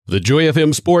The Joy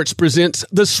FM Sports presents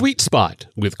The Sweet Spot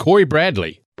with Cory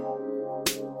Bradley.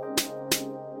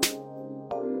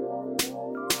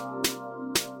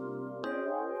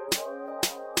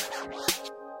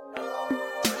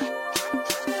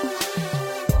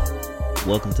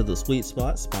 Welcome to The Sweet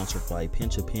Spot, sponsored by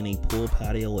Pinch a Penny Pool,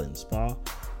 Patio, and Spa.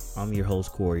 I'm your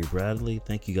host, Cory Bradley.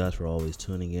 Thank you guys for always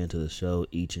tuning in to the show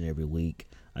each and every week.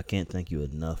 I can't thank you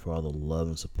enough for all the love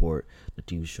and support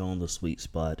that you've shown The Sweet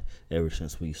Spot ever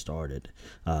since we started.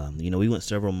 We went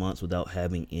several months without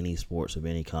having any sports of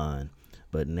any kind,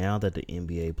 but now that the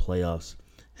NBA playoffs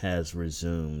has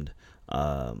resumed,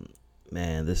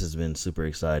 this has been super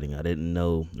exciting. I didn't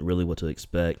know really what to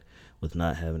expect with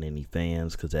not having any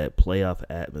fans, because that playoff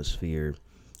atmosphere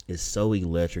is so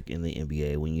electric in the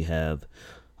NBA when you have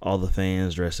all the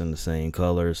fans dressed in the same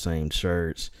colors, same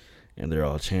shirts, and they're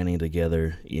all chanting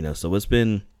together, so it's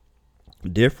been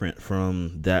different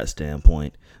from that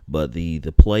standpoint, but the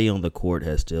play on the court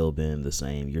has still been the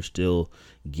same. You're still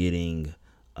getting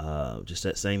just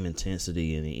that same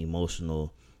intensity and the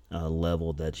emotional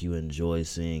level that you enjoy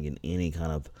seeing in any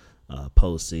kind of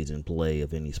postseason play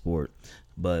of any sport.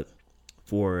 But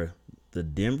for the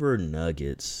Denver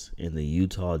Nuggets in the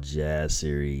Utah Jazz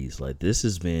series, this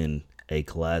has been a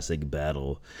classic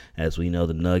battle. As we know,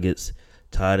 the Nuggets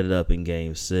tied it up in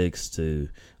Game 6 to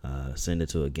send it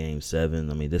to a Game 7.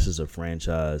 I mean, this is a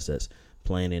franchise that's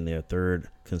playing in their third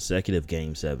consecutive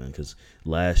Game 7, because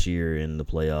last year in the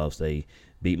playoffs, they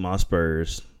beat my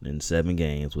Spurs in 7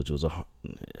 games, which was a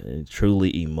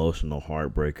truly emotional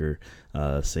heartbreaker,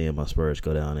 seeing my Spurs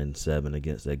go down in 7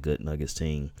 against that good Nuggets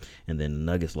team. And then the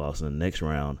Nuggets lost in the next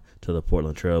round to the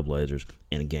Portland Trail Blazers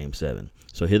in Game 7.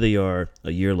 So here they are,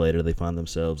 a year later, they find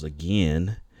themselves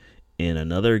again in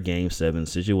another Game 7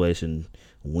 situation,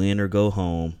 win or go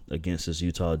home, against this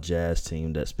Utah Jazz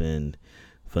team that's been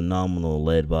phenomenal,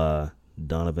 led by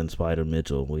Donovan Spider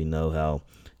Mitchell. We know how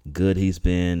good he's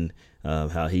been,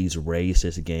 how he's raised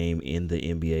his game in the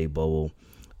NBA bubble,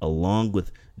 along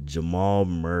with Jamal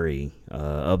Murray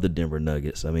of the Denver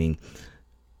Nuggets. I mean,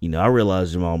 I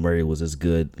realized Jamal Murray was as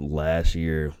good last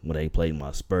year when they played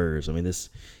my Spurs. I mean, this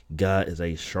guy is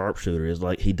a sharpshooter. It's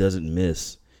like he doesn't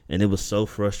miss. And it was so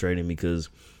frustrating because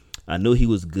I knew he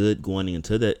was good going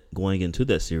into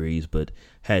that series, but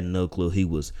had no clue he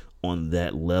was on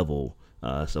that level.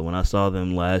 So when I saw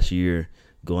them last year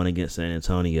going against San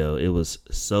Antonio, it was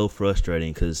so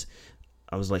frustrating because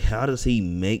I was like, how does he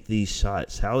make these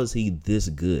shots? How is he this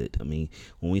good? I mean,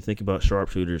 when we think about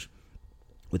sharpshooters,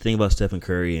 we think about Stephen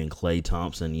Curry and Klay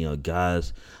Thompson,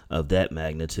 guys of that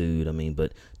magnitude. I mean,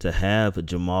 but to have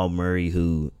Jamal Murray,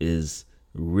 who is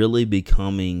really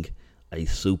becoming a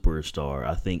superstar,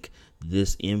 I think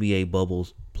this NBA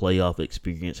bubbles playoff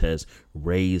experience has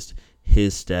raised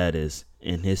his status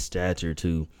and his stature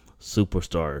to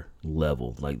superstar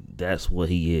level. That's what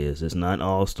he is. It's not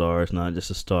all-star. It's not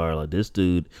just a star. This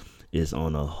dude is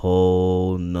on a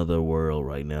whole nother world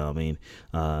right now. I mean,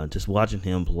 just watching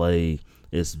him play,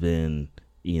 it's been,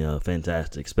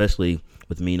 fantastic, especially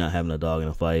with me not having a dog in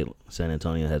a fight. San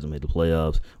Antonio hasn't made the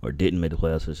playoffs, or didn't make the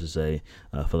playoffs, I should say,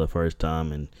 for the first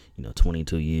time in,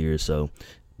 22 years. So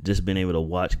just being able to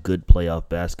watch good playoff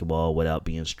basketball without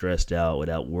being stressed out,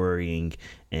 without worrying,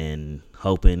 and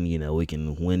hoping, we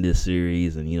can win this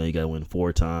series. And, you got to win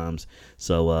 4 times.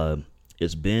 So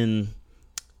it's been,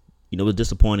 it was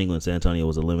disappointing when San Antonio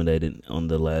was eliminated on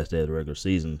the last day of the regular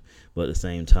season. But at the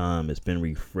same time, it's been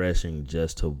refreshing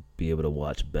just to be able to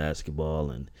watch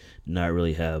basketball and not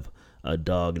really have a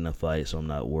dog in the fight. So I'm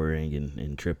not worrying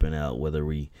and tripping out whether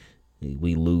we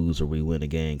lose or we win a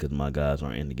game because my guys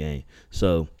aren't in the game.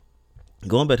 So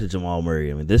going back to Jamal Murray,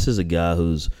 I mean, this is a guy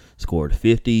who's scored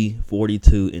 50,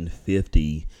 42, and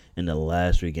 50 in the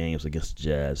last 3 games against the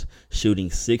Jazz, shooting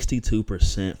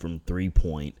 62% from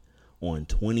three-point on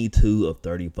 22 of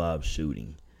 35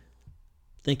 shooting.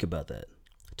 Think about that.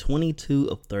 22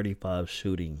 of 35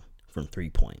 shooting from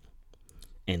three-point.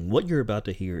 And what you're about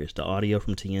to hear is the audio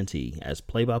from TNT as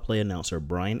play-by-play announcer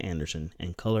Brian Anderson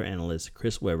and color analyst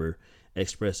Chris Webber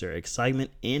express their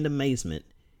excitement and amazement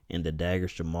in the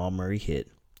daggers Jamal Murray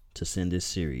hit to send this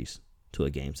series to a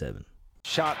Game 7.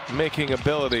 Shot-making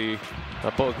ability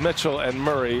of both Mitchell and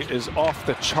Murray is off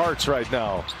the charts right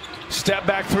now. Step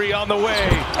back 3 on the way,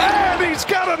 and he's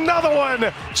got another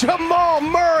one! Jamal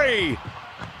Murray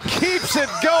keeps it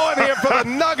going here for the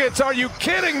Nuggets. Are you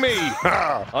kidding me?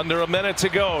 Under a minute to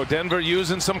go. Denver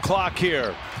using some clock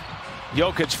here.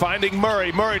 Jokic finding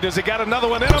Murray. Murray, does he got another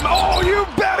one in him? Oh, you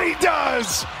bet he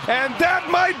does! And that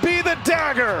might be the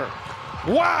dagger.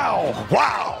 Wow.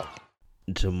 Wow.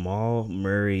 Jamal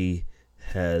Murray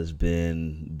has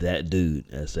been that dude,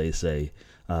 as they say.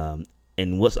 And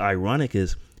And what's ironic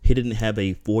is he didn't have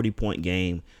a 40-point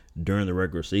game during the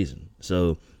regular season.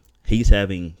 So he's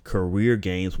having career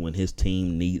games when his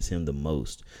team needs him the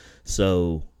most.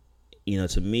 So,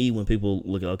 to me, when people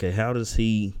look at, okay, how does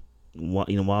he, why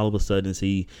all of a sudden is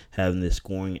he having this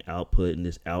scoring output and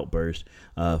this outburst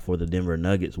for the Denver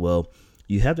Nuggets? Well,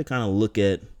 you have to kind of look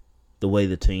at the way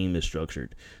the team is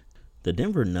structured. The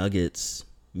Denver Nuggets,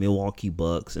 Milwaukee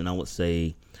Bucks, and I would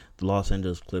say the Los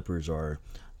Angeles Clippers are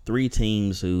three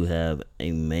teams who have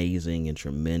amazing and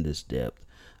tremendous depth.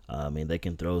 They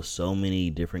can throw so many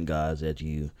different guys at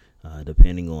you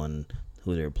depending on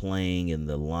who they're playing and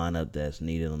the lineup that's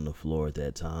needed on the floor at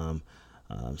that time.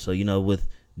 So, with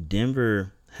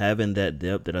Denver having that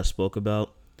depth that I spoke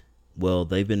about, well,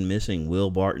 they've been missing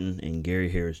Will Barton and Gary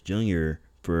Harris Jr.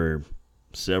 for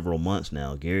several months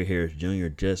now. Gary Harris Jr.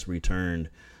 just returned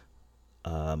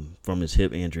from his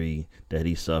hip injury that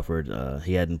he suffered.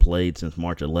 He hadn't played since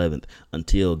March 11th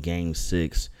until Game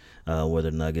 6, where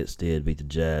the Nuggets did beat the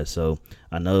Jazz. So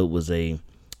I know it was a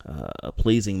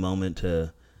pleasing moment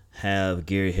to have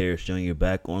Gary Harris Jr.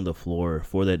 back on the floor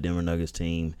for that Denver Nuggets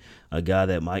team, a guy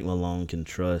that Mike Malone can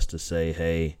trust to say,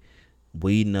 hey,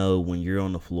 we know when you're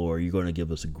on the floor, you're going to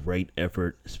give us a great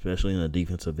effort, especially in the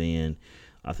defensive end.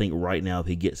 I think right now if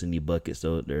he gets any buckets,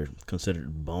 though, they're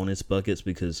considered bonus buckets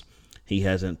because he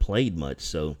hasn't played much.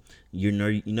 So you're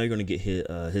going to get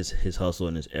his hustle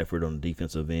and his effort on the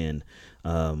defensive end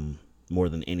more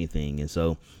than anything. And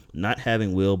so not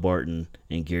having Will Barton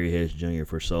and Gary Harris Jr.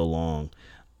 for so long,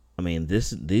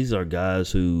 these are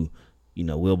guys who,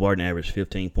 Will Barton averaged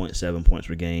 15.7 points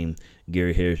per game.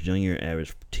 Gary Harris Jr.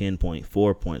 averaged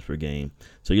 10.4 points per game.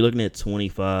 So you're looking at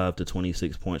 25 to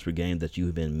 26 points per game that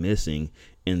you've been missing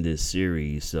in this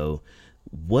series. So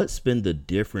what's been the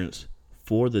difference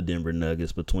for the Denver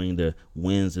Nuggets between the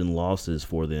wins and losses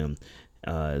for them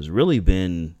has really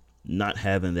been not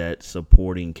having that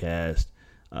supporting cast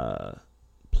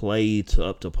play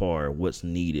up to par what's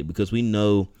needed, because we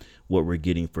know what we're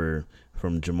getting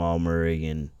from Jamal Murray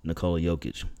and Nikola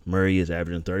Jokic. Murray is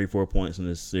averaging 34 points in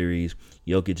this series.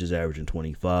 Jokic is averaging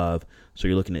 25. So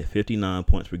you're looking at 59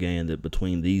 points per game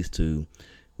between these two,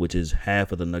 which is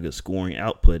half of the Nuggets scoring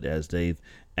output, as they've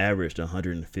averaged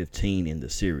 115 in the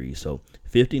series. So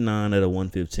 59 out of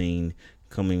 115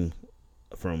 coming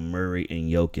from Murray and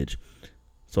Jokic.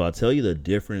 So I'll tell you the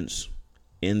difference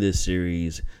in this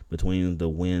series between the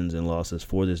wins and losses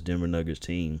for this Denver Nuggets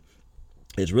team.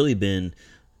 It's really been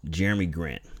Jeremy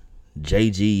Grant.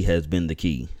 JG has been the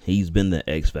key. He's been the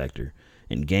X factor.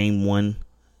 In Game 1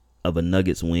 of a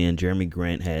Nuggets win, Jeremy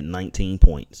Grant had 19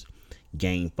 points.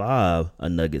 Game 5, a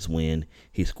Nuggets win,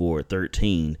 he scored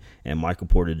 13, and Michael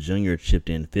Porter Jr. chipped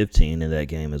in 15 in that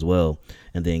game as well.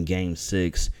 And then Game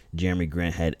 6, Jeremy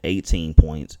Grant had 18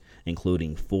 points,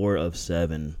 including 4 of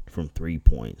 7 from 3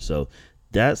 points. So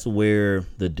that's where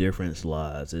the difference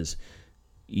lies. Is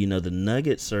the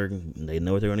Nuggets they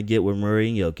know what they're going to get with Murray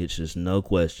and Jokic. There's no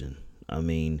question.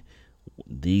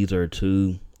 These are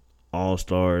two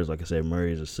all-stars. Like I said,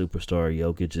 Murray is a superstar.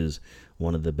 Jokic is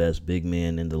one of the best big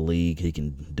men in the league. He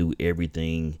can do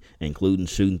everything, including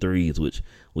shooting threes, which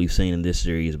we've seen in this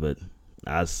series. But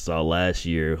I saw last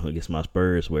year against my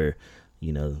Spurs where,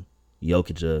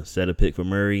 Jokic set a pick for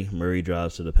Murray. Murray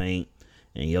drives to the paint,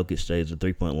 and Jokic stays at the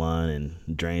three-point line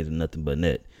and drains in nothing but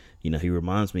net. He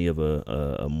reminds me of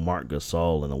a Marc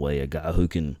Gasol in a way, a guy who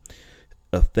can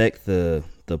affect the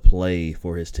play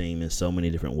for his team in so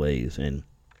many different ways. And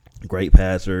great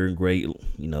passer, great,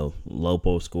 low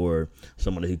post scorer,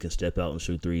 somebody who can step out and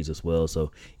shoot threes as well.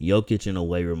 So Jokic in a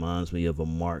way reminds me of a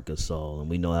Marc Gasol, and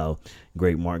we know how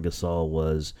great Marc Gasol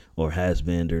was or has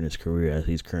been during his career as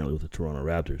he's currently with the Toronto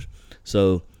Raptors.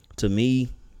 So to me,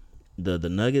 the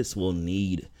Nuggets will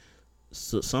need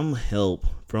some help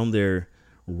from their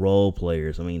role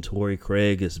players. Torrey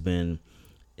Craig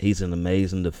he's an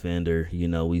amazing defender.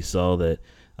 We saw that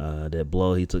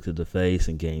blow he took to the face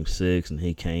in Game 6, and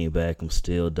he came back and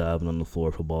still diving on the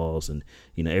floor for balls. And,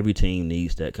 every team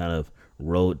needs that kind of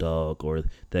road dog or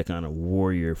that kind of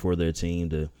warrior for their team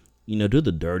to, do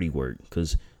the dirty work.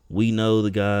 Because we know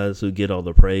the guys who get all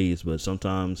the praise, but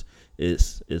sometimes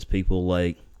it's people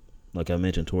like I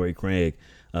mentioned, Torrey Craig,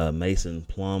 Mason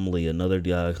Plumlee, another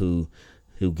guy who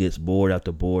gets board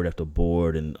after board after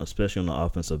board, and especially on the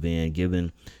offensive end,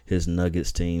 giving his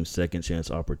Nuggets team second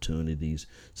chance opportunities.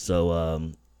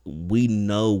 So we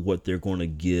know what they're going to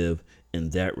give in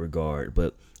that regard,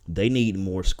 but they need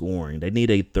more scoring. They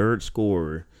need a third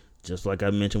scorer, just like I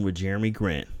mentioned with Jeremy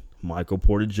Grant. Michael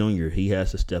Porter Jr., he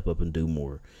has to step up and do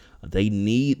more. They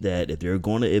need that if they're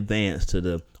going to advance to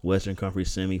the Western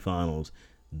Conference semifinals.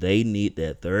 They need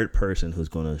that third person who's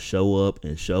going to show up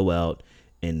and show out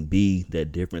and be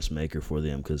that difference maker for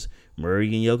them, because Murray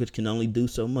and Jokic can only do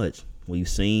so much. We've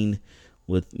seen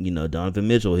with, Donovan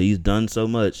Mitchell, he's done so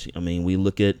much. I mean, we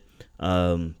look at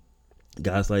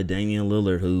guys like Damian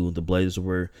Lillard, who the Blazers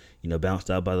were,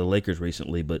 bounced out by the Lakers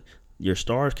recently, but your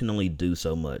stars can only do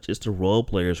so much. It's the role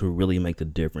players who really make the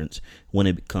difference when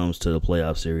it comes to the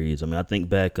playoff series. I mean, I think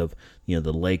back of,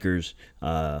 the Lakers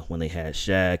when they had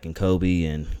Shaq and Kobe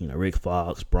and, Rick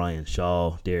Fox, Brian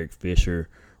Shaw, Derek Fisher,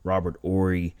 Robert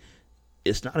Ory.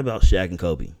 It's not about Shaq and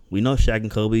Kobe. We know Shaq and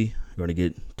Kobe are going to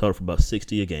get total for about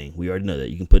 60 a game. We already know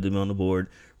that. You can put them on the board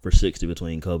for 60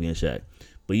 between Kobe and Shaq.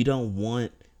 But you don't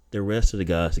want the rest of the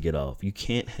guys to get off. You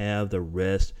can't have the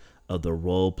rest of the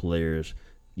role players.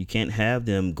 You can't have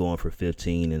them going for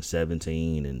 15 and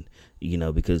 17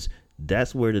 and, because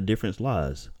that's where the difference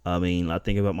lies. I mean, I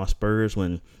think about my Spurs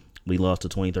when we lost the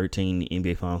 2013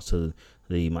 NBA Finals to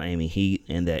the Miami Heat,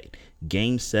 and that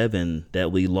Game 7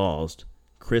 that we lost,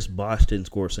 Chris Bosh didn't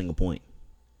score a single point.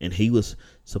 And he was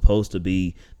supposed to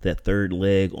be that third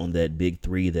leg on that big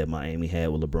three that Miami had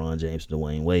with LeBron James and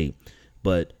Dwayne Wade.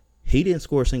 But he didn't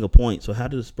score a single point, so how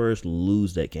did the Spurs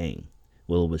lose that game?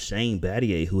 Well, it was Shane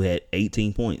Battier who had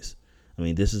 18 points. I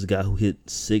mean, this is a guy who hit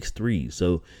 6 threes.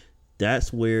 So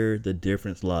that's where the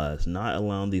difference lies, not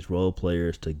allowing these role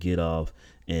players to get off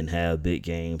and have big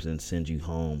games and send you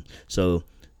home. So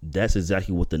that's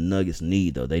exactly what the Nuggets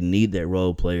need, though. They need that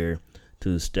role player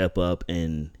to step up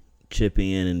and chip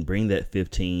in and bring that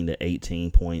 15 to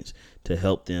 18 points to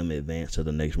help them advance to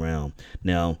the next round.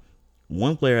 Now,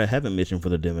 one player I haven't mentioned for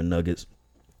the Denver Nuggets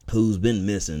who's been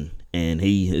missing, and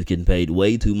he is getting paid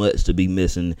way too much to be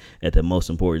missing at the most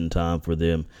important time for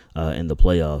them in the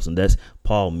playoffs, and that's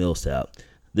Paul Millsap.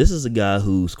 This is a guy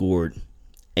who scored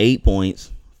 8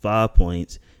 points, 5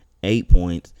 points, 8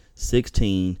 points,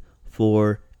 16,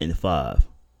 4, and 5.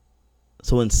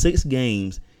 So in 6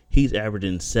 games, he's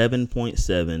averaging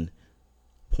 7.7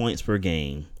 points per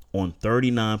game on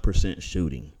 39%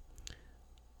 shooting.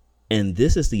 And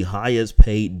this is the highest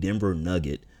paid Denver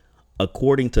Nugget.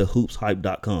 According to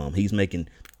hoopshype.com, he's making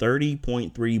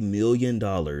 $30.3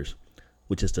 million,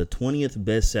 which is the 20th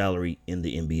best salary in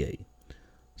the NBA.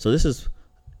 So this is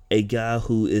a guy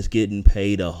who is getting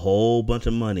paid a whole bunch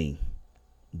of money,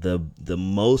 the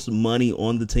most money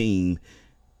on the team,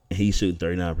 and he's shooting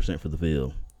 39% for the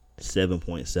field,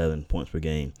 7.7 points per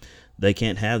game. They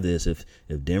can't have this. If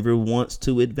Denver wants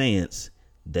to advance,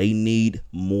 they need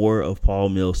more of Paul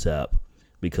Millsap,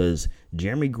 because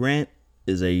Jeremy Grant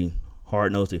is a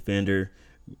hard-nosed defender,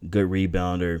 good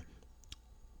rebounder,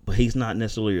 but he's not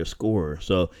necessarily a scorer.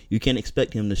 So you can't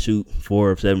expect him to shoot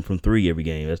 4 of 7 from 3 every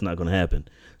game. That's not going to happen.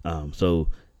 So,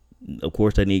 of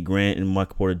course, they need Grant and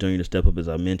Michael Porter Jr. to step up, as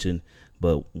I mentioned.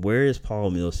 But where is Paul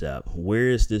Millsap? Where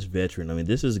is this veteran? I mean,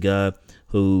 this is a guy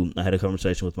who I had a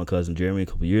conversation with my cousin Jeremy a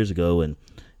couple years ago, and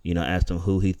I asked him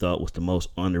who he thought was the most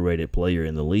underrated player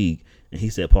in the league, and he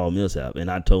said Paul Millsap. And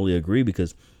I totally agree,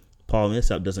 because Paul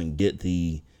Millsap doesn't get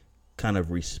the kind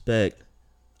of respect,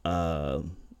 but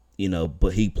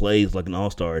he plays like an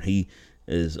all-star, and he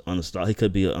is unstoppable. He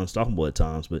could be unstoppable at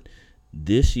times, but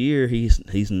this year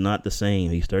he's not the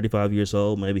same. He's 35 years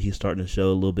old. Maybe he's starting to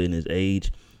show a little bit in his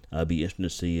age. I'd be interested to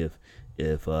see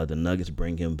if the Nuggets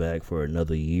bring him back for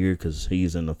another year, because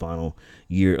he's in the final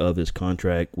year of his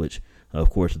contract, which, of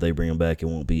course, if they bring him back, it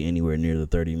won't be anywhere near the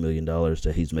 $30 million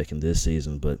that he's making this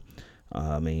season. But,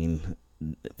 I mean,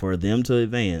 for them to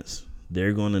advance,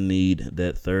 they're going to need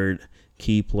that third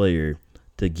key player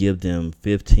to give them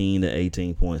 15 to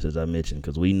 18 points, as I mentioned,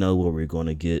 because we know what we're going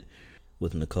to get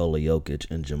with Nikola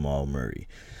Jokic and Jamal Murray.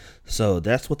 So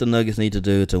that's what the Nuggets need to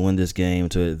do to win this game,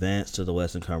 to advance to the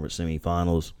Western Conference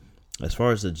semifinals. As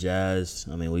far as the Jazz,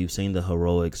 I mean, we've seen the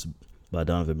heroics by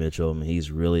Donovan Mitchell. I mean, he's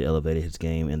really elevated his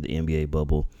game in the NBA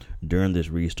bubble during this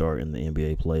restart in the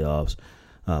NBA playoffs.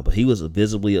 But he was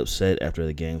visibly upset after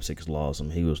the Game 6 loss. I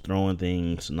mean, he was throwing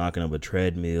things, knocking over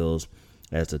treadmills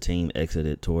as the team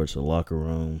exited towards the locker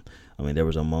room. I mean, there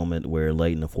was a moment where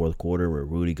late in the fourth quarter where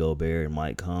Rudy Gobert and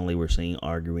Mike Conley were seen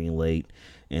arguing late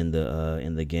in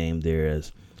the game there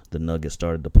as the Nuggets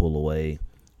started to pull away.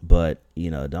 But,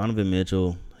 Donovan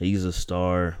Mitchell, he's a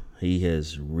star. He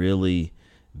has really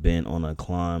been on a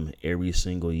climb every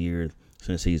single year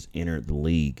since he's entered the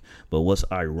league. But what's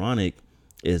ironic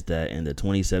is that in the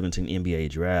 2017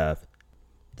 NBA draft,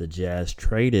 the Jazz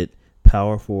traded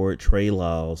power forward Trey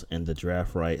Lyles and the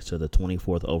draft rights to the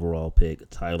 24th overall pick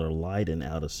Tyler Lydon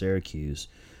out of Syracuse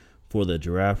for the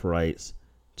draft rights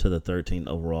to the 13th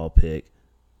overall pick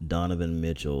Donovan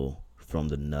Mitchell from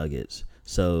the Nuggets.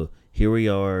 So here we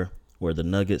are, where the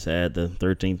Nuggets had the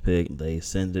 13th pick. They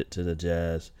send it to the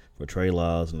Jazz for Trey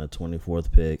Lyles and the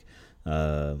 24th pick,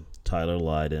 Tyler Tyler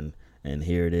Lydon. And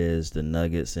here it is. The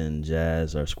Nuggets and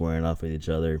Jazz are squaring off with each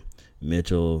other.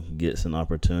 Mitchell gets an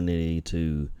opportunity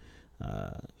to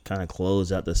kind of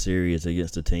close out the series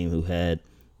against a team who had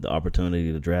the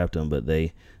opportunity to draft him, but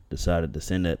they decided to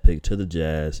send that pick to the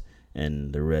Jazz,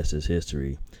 and the rest is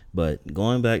history. But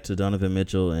going back to Donovan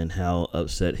Mitchell and how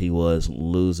upset he was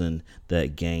losing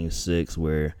that Game 6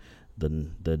 where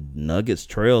the Nuggets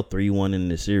trailed 3-1 in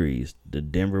the series. The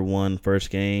Denver won first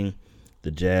game. The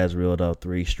Jazz reeled off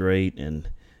 3 straight, and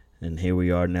here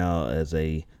we are now as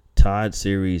a tied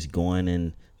series going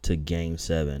into Game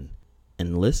 7.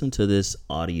 And listen to this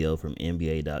audio from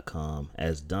NBA.com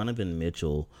as Donovan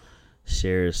Mitchell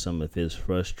shares some of his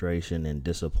frustration and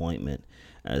disappointment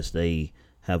as they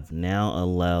have now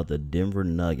allowed the Denver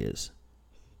Nuggets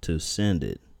to send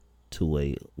it to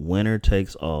a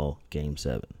winner-takes-all Game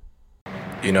 7.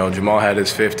 You know, Jamal had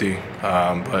his 50,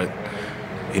 but,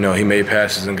 you know, he made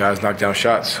passes and guys knocked down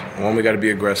shots. One, we got to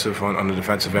be aggressive on the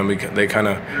defensive end. They kind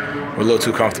of were a little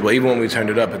too comfortable. Even when we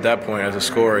turned it up at that point, as a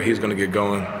scorer, he's going to get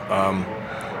going.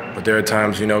 But there are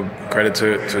times, you know, credit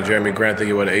to Jeremy Grant,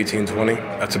 thinking what, 18-20.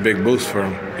 That's a big boost for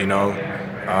him, you know.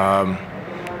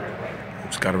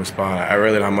 Just got to respond. I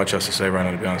really don't have much else to say right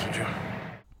now, to be honest with you.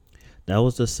 That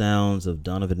was the sounds of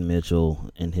Donovan Mitchell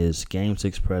in his Game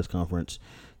 6 press conference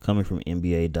coming from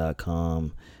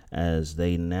NBA.com as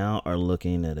they now are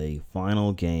looking at a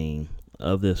final game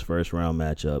of this first round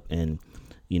matchup. And,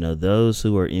 you know, those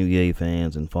who are NBA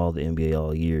fans and follow the NBA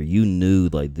all year, you knew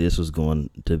like this was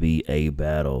going to be a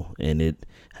battle, and it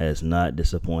has not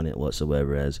disappointed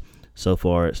whatsoever, as so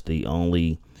far it's the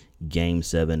only Game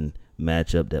 7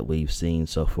 matchup that we've seen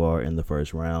so far in the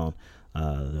first round.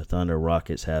 The Thunder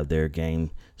Rockets have their Game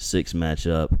 6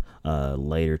 matchup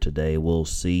later today. We'll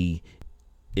see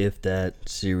if that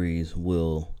series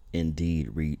will indeed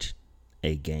reach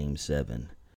a Game 7.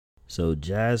 So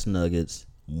Jazz Nuggets,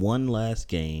 one last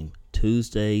game,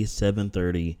 Tuesday,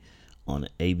 7:30 on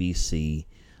ABC.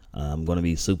 I'm going to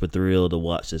be super thrilled to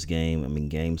watch this game. I mean,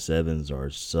 Game 7s are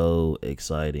so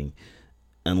exciting,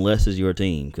 unless it's your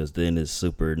team, because then it's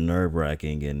super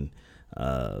nerve-wracking and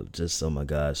just, oh my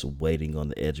gosh, waiting on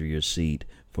the edge of your seat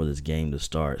for this game to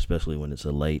start, especially when it's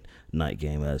a late night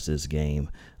game, as this game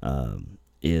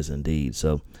is indeed.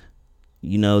 So,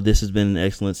 you know, this has been an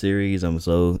excellent series.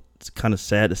 It's kind of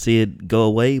sad to see it go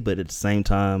away, but at the same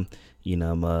time, you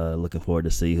know, I'm looking forward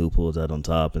to see who pulls out on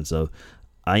top. And so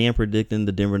I am predicting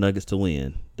the Denver Nuggets to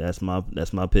win. That's my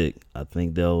pick. I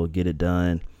think they'll get it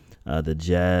done. The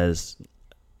Jazz,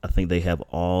 I think they have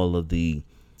all of the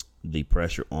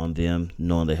pressure on them,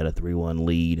 knowing they had a 3-1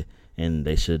 lead, and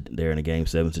they're in a Game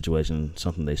 7 situation,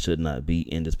 something they should not be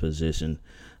in this position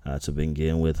to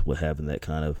begin with having that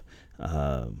kind of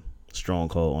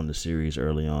stronghold on the series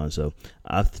early on. So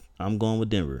I'm going with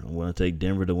Denver. I'm going to take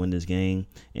Denver to win this game,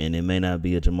 and it may not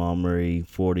be a Jamal Murray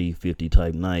 40-50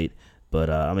 type night, but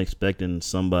I'm expecting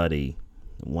somebody,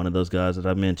 one of those guys that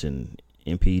I mentioned,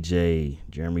 MPJ,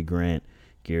 Jeremy Grant,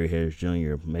 Gary Harris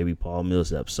Jr., maybe Paul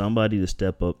Millsap, somebody to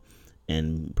step up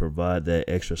and provide that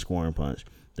extra scoring punch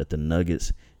that the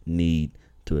Nuggets need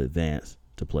to advance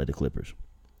to play the Clippers.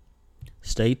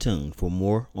 Stay tuned for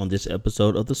more on this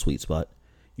episode of The Sweet Spot.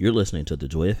 You're listening to the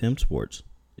Joy FM Sports.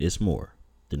 It's more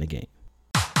than a game.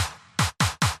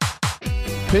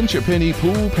 Pinch a Penny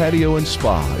Pool, Patio, and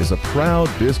Spa is a proud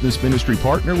business ministry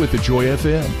partner with the Joy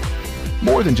FM.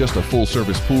 More than just a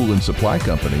full-service pool and supply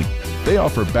company, they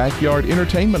offer backyard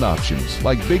entertainment options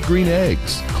like Big Green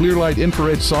Eggs, Clearlight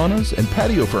infrared saunas, and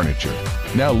patio furniture.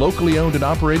 Now locally owned and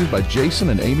operated by Jason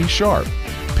and Amy Sharp.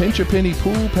 Pinch a Penny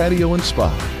Pool, Patio, and Spa.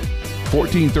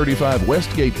 1435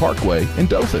 Westgate Parkway in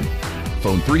Dothan.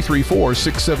 Phone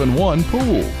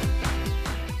 334-671-POOL.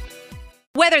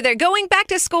 Whether they're going back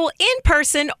to school in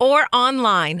person or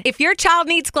online, if your child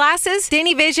needs glasses,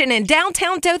 Denny Vision in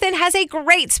downtown Dothan has a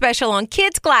great special on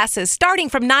kids' glasses starting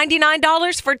from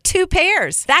 $99 for 2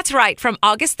 pairs. That's right, from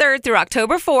August 3rd through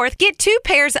October 4th, get 2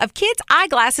 pairs of kids'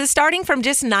 eyeglasses starting from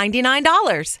just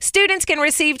 $99. Students can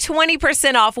receive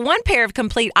 20% off 1 pair of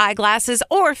complete eyeglasses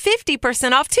or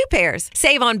 50% off 2 pairs.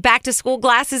 Save on back-to-school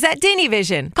glasses at Denny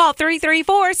Vision. Call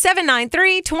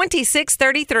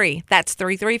 334-793-2633. That's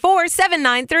 334-793-2633.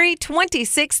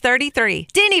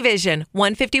 Denny Vision,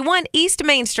 151 East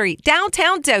Main Street,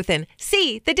 downtown Dothan.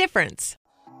 See the difference.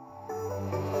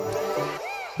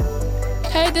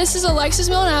 Hey, this is Alexis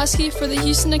Milanowski for the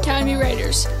Houston Academy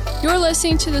Raiders. You're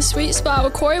listening to The Sweet Spot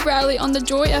with Cory Bradley on the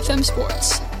Joy FM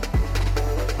Sports.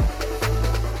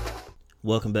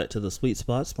 Welcome back to The Sweet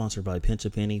Spot, sponsored by Pinch a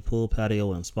Penny Pool,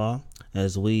 Patio, and Spa.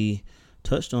 As we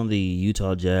touched on the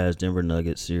Utah Jazz Denver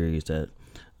Nuggets series that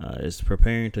is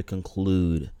preparing to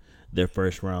conclude their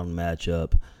first round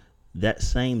matchup. That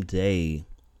same day,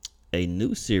 a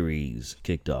new series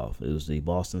kicked off. It was the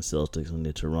Boston Celtics and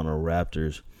the Toronto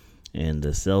Raptors. And the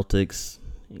Celtics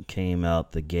came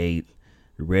out the gate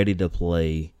ready to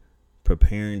play,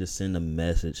 preparing to send a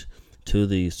message to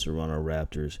these Toronto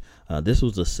Raptors. This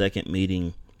was the second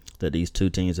meeting that these two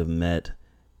teams have met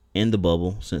in the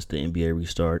bubble since the NBA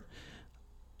restart.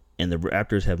 And the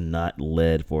Raptors have not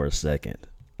led for a second.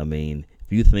 I mean,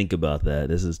 if you think about that,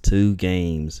 this is 2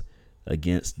 games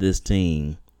against this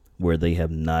team where they have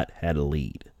not had a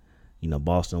lead. You know,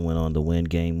 Boston went on to win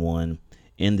game 1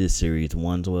 in this series,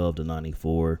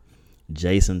 112-94.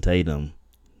 Jason Tatum,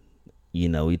 you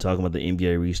know, we talking about the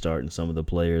NBA restart and some of the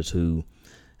players who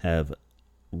have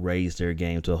raised their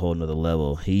game to a whole nother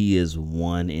level. He is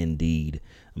one indeed.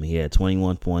 I mean, he had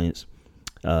 21 points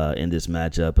in this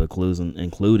matchup,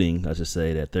 including, I should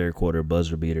say, that third quarter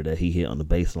buzzer beater that he hit on the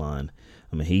baseline.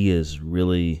 I mean, he is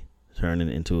really turning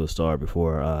into a star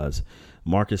before our eyes.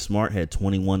 Marcus Smart had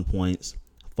 21 points,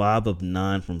 5 of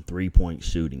 9 from three-point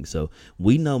shooting. So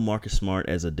we know Marcus Smart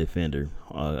as a defender,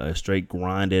 a straight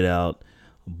grinded out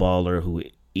baller who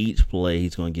each play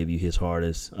he's going to give you his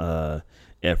hardest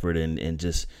effort and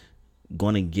just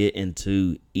going to get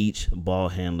into each ball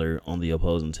handler on the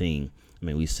opposing team. I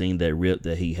mean, we've seen that rip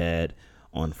that he had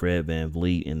on Fred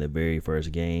VanVleet in the very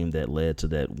first game that led to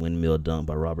that windmill dunk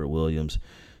by Robert Williams.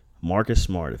 Marcus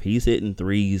Smart, if he's hitting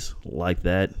threes like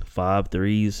that, 5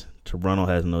 threes, Toronto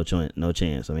has no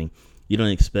chance. I mean, you don't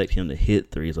expect him to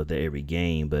hit threes like that every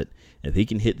game, but if he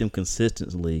can hit them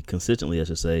consistently, I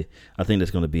should say, I think that's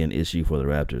going to be an issue for the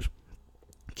Raptors.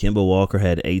 Kemba Walker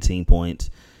had 18 points,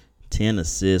 10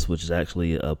 assists, which is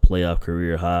actually a playoff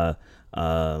career high.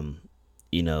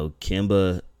 You know,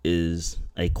 Kemba is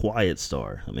a quiet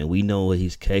star. I mean, we know what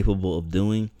he's capable of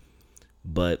doing,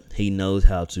 but he knows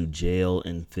how to gel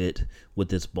and fit with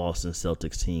this Boston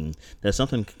Celtics team. That's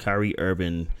something Kyrie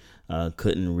Irving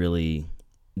couldn't really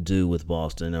do with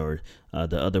Boston, or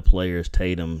the other players,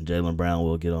 Tatum, Jaylen Brown,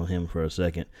 we'll get on him for a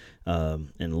second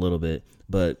in a little bit.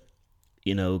 But,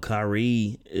 you know,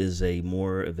 Kyrie is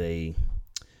more of a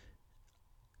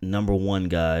number one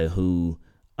guy who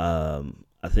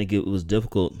I think it was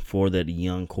difficult for that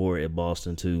young core at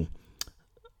Boston to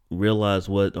realize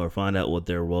find out what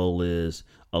their role is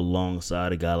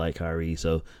alongside a guy like Kyrie.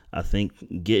 So I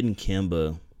think getting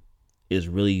Kemba is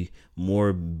really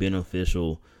more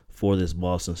beneficial for this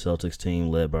Boston Celtics team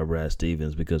led by Brad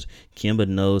Stevens, because Kemba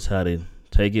knows how to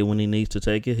take it when he needs to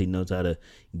take it. He knows how to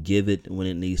give it when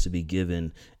it needs to be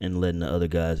given, and letting the other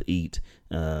guys eat,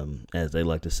 as they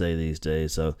like to say these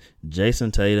days. So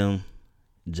Jason Tatum,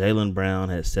 Jaylen Brown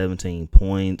had 17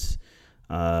 points.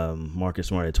 Marcus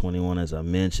Smart had 21, as I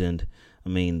mentioned. I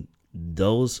mean,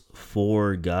 those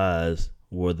 4 guys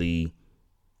were the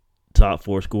top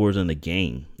 4 scorers in the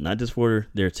game, not just for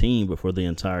their team, but for the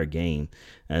entire game.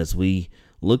 As we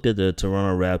looked at the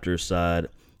Toronto Raptors side,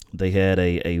 they had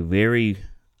a very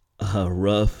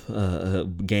rough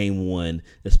game 1,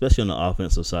 especially on the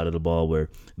offensive side of the ball, where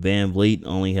VanVleet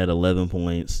only had 11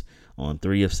 points on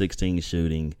 3 of 16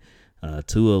 shooting,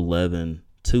 2 of 11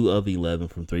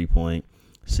 from 3-point.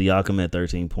 Siakam had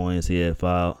 13 points. He had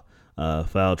foul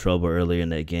trouble earlier in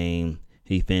that game.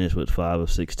 He finished with 5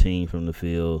 of 16 from the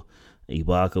field.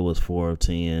 Ibaka was 4 of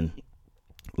 10.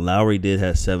 Lowry did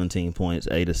have 17 points,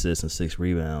 8 assists, and 6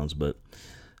 rebounds, but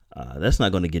that's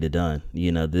not going to get it done.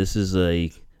 You know, this is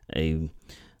it's a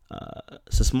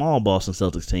small Boston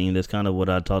Celtics team. That's kind of what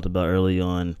I talked about early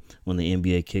on when the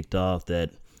NBA kicked off,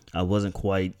 that I wasn't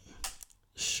quite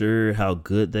sure how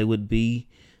good they would be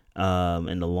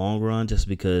in the long run, just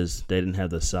because they didn't have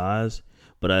the size.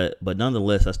 But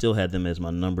nonetheless, I still had them as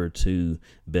my number 2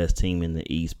 best team in the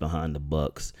East behind the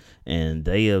Bucks. And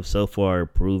they have so far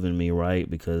proven me right,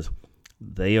 because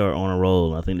they are on a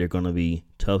roll. I think they're going to be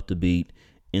tough to beat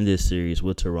in this series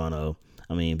with Toronto.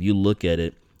 I mean, if you look at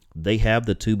it, they have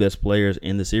the 2 best players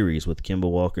in the series with Kemba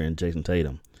Walker and Jason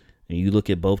Tatum. And you look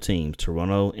at both teams,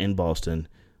 Toronto and Boston,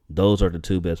 those are the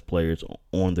 2 best players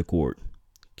on the court,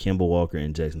 Kemba Walker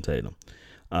and Jason Tatum.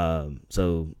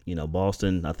 So, you know,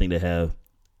 Boston, I think they have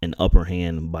an upper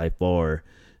hand by far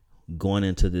going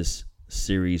into this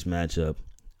series matchup.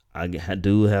 I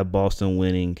do have Boston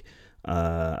winning.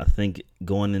 I think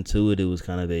going into it, it was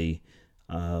kind of a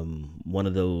one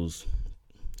of those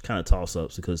kind of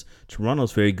toss-ups, because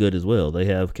Toronto's very good as well. They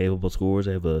have capable scorers.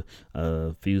 They have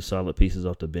a few solid pieces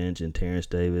off the bench, and Terrence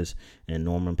Davis and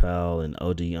Norman Powell and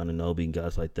OG Anunoby and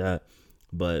guys like that.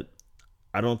 But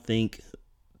I don't think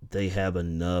they have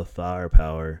enough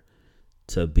firepower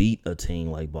to beat a team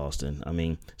like Boston. I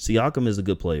mean, Siakam is a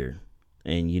good player,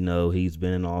 and, you know, he's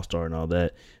been an all-star and all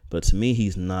that, But to me,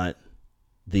 he's not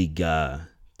the guy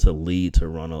to lead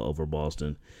Toronto over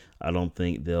Boston. I don't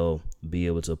think they'll be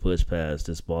able to push past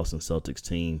this Boston Celtics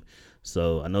team.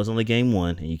 So I know it's only game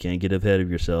one, and you can't get ahead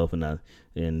of yourself. And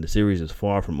the series is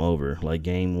far from over. Like,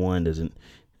 game one doesn't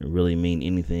really mean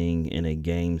anything in a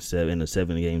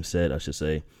 7-game set, I should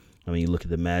say. I mean, you look at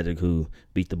the Magic, who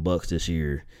beat the Bucks this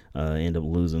year, end up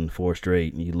losing 4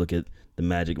 straight. And you look at the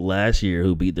Magic last year,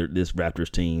 who beat this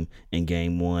Raptors team in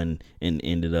game one and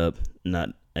ended up not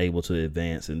able to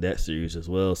advance in that series as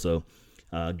well. So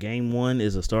game one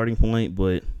is a starting point,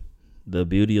 but the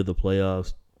beauty of the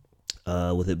playoffs,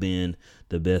 with it being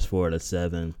the best 4 out of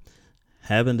 7,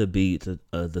 having to beat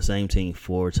the same team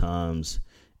 4 times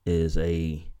is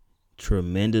a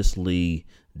tremendously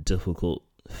difficult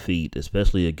feat,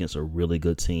 especially against a really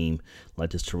good team like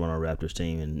this Toronto Raptors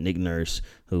team. And Nick Nurse,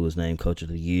 who was named Coach of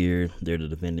the Year, they're the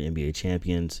defending NBA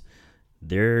champions.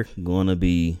 They're going to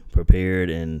be prepared,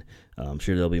 and I'm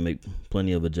sure they'll be make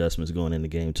plenty of adjustments going into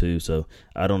game 2. So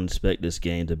I don't expect this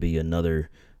game to be another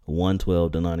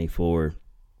 112-94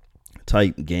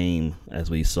 type game as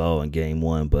we saw in game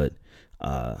 1. But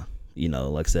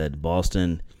like I said,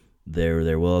 Boston,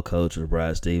 they're well coached with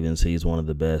Brad Stevens. He's one of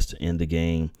the best in the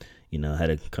game. Had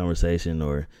a conversation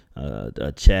or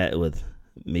a chat with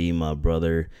me, my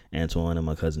brother Antoine, and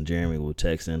my cousin Jeremy. We were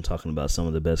texting, talking about some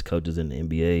of the best coaches in the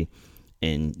NBA.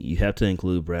 And you have to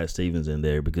include Brad Stevens in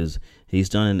there because he's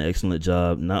done an excellent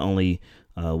job, not only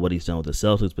what he's done with the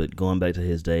Celtics, but going back to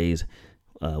his days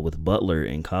with Butler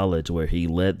in college, where he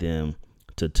led them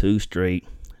to 2 straight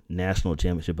national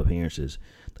championship appearances.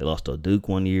 They lost to Duke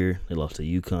one year. They lost to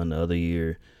UConn the other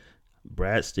year.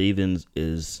 Brad Stevens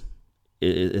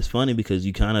it's funny because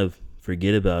you kind of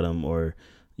forget about him, or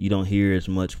you don't hear as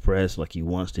much press like you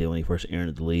once did when he first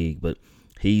entered the league, but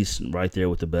he's right there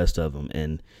with the best of them.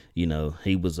 And,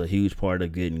 he was a huge part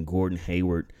of getting Gordon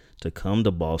Hayward to come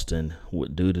to Boston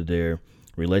due to their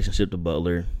relationship to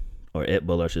Butler, or at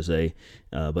Butler, I should say,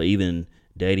 but even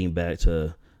dating back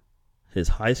to his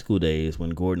high school days when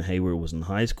Gordon Hayward was in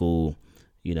high school.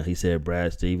 He said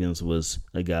Brad Stevens was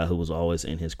a guy who was always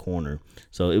in his corner.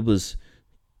 So it was,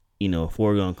 a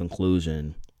foregone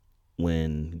conclusion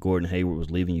when Gordon Hayward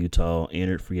was leaving Utah,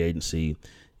 entered free agency.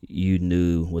 You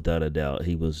knew without a doubt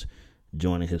he was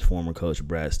joining his former coach,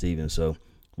 Brad Stevens. So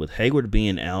with Hayward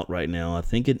being out right now, I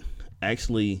think it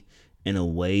actually, in a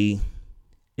way,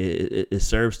 it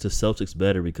serves the Celtics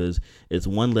better because it's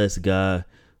one less guy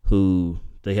who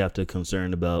they have to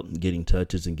concern about getting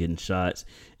touches and getting shots.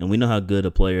 And we know how good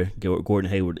a player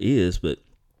Gordon Hayward is, but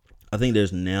I think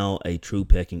there's now a true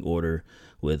pecking order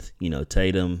with,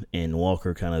 Tatum and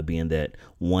Walker kind of being that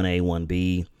 1A,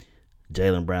 1B.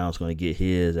 Jaylen Brown's going to get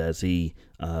his as he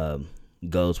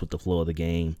goes with the flow of the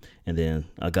game. And then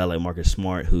a guy like Marcus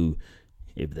Smart, who,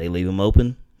 if they leave him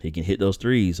open, he can hit those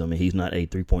threes. I mean, he's not a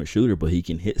 3-point shooter, but he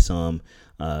can hit some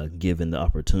given the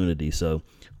opportunity. So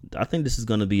I think this is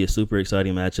going to be a super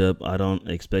exciting matchup. I don't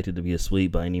expect it to be a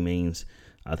sweep by any means.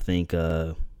 I think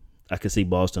I could see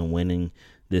Boston winning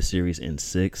this series in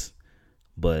 6.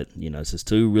 But, it's just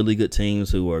 2 really good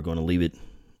teams who are going to leave it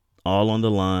all on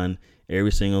the line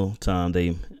every single time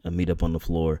they meet up on the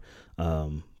floor.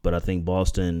 But I think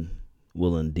Boston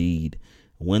will indeed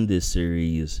win this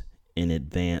series and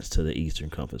advance to the Eastern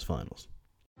Conference Finals.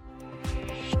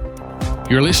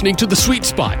 You're listening to The Sweet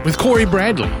Spot with Cory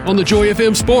Bradley on the Joy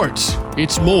FM Sports.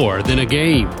 It's more than a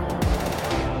game.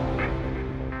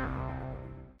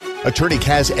 Attorney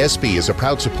Kaz Espy is a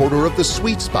proud supporter of The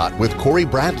Sweet Spot with Cory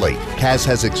Bradley. Kaz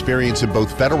has experience in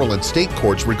both federal and state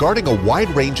courts regarding a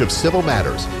wide range of civil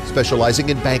matters. Specializing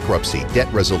in bankruptcy,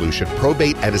 debt resolution,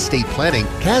 probate, and estate planning,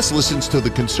 Kaz listens to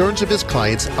the concerns of his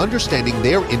clients, understanding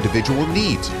their individual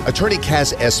needs. Attorney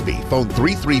Kaz Espy, phone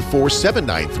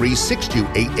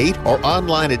 334-793-6288 or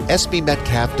online at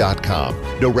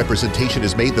espymetcalf.com. No representation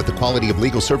is made that the quality of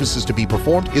legal services to be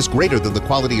performed is greater than the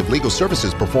quality of legal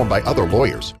services performed by other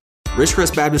lawyers.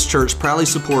 Ridgecrest Baptist Church proudly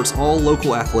supports all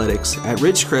local athletics. At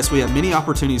Ridgecrest, we have many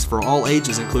opportunities for all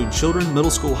ages, including children,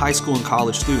 middle school, high school, and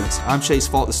college students. I'm Chase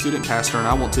Fault, the student pastor, and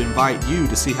I want to invite you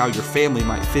to see how your family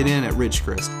might fit in at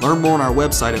Ridgecrest. Learn more on our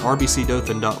website at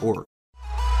rbcdothan.org.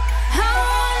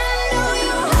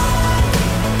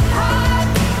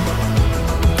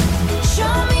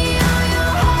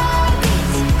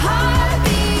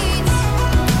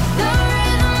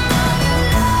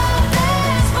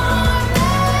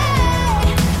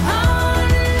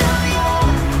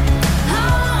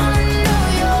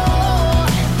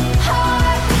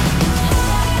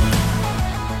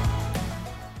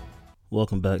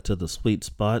 Welcome back to the Sweet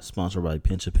Spot, sponsored by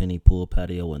Pinch a Penny Pool,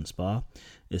 Patio, and Spa.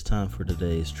 It's time for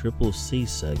today's Triple C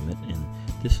segment, and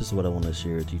this is what I want to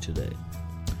share with you today.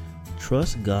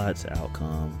 Trust God's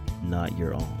outcome, not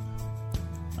your own.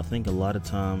 I think a lot of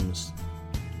times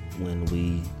when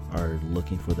we are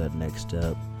looking for that next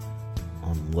step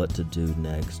on what to do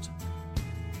next,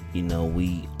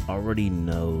 we already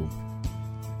know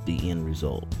the end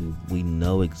result. We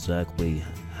know exactly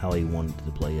how he wanted it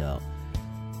to play out.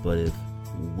 But if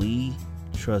we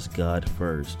trust God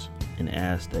first and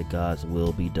ask that God's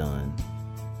will be done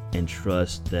and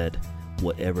trust that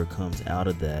whatever comes out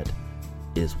of that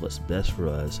is what's best for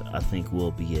us, I think we'll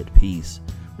be at peace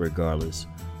regardless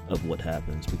of what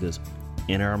happens, because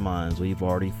in our minds we've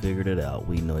already figured it out.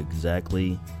 We know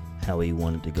exactly how he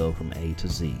wanted to go from A to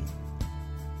Z.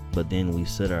 But then we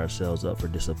set ourselves up for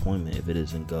disappointment if it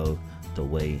doesn't go the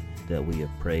way that we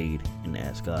have prayed and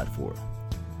asked God for.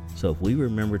 So if we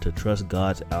remember to trust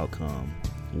God's outcome,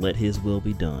 let his will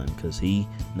be done, because he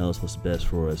knows what's best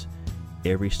for us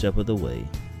every step of the way,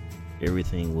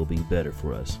 everything will be better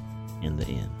for us in the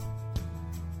end.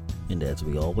 And as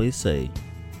we always say,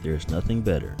 there's nothing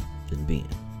better than being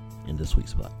in the sweet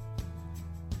spot.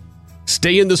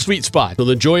 Stay in the sweet spot on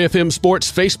the Joy FM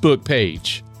Sports Facebook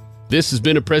page. This has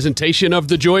been a presentation of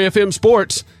the Joy FM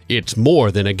Sports. It's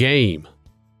more than a game.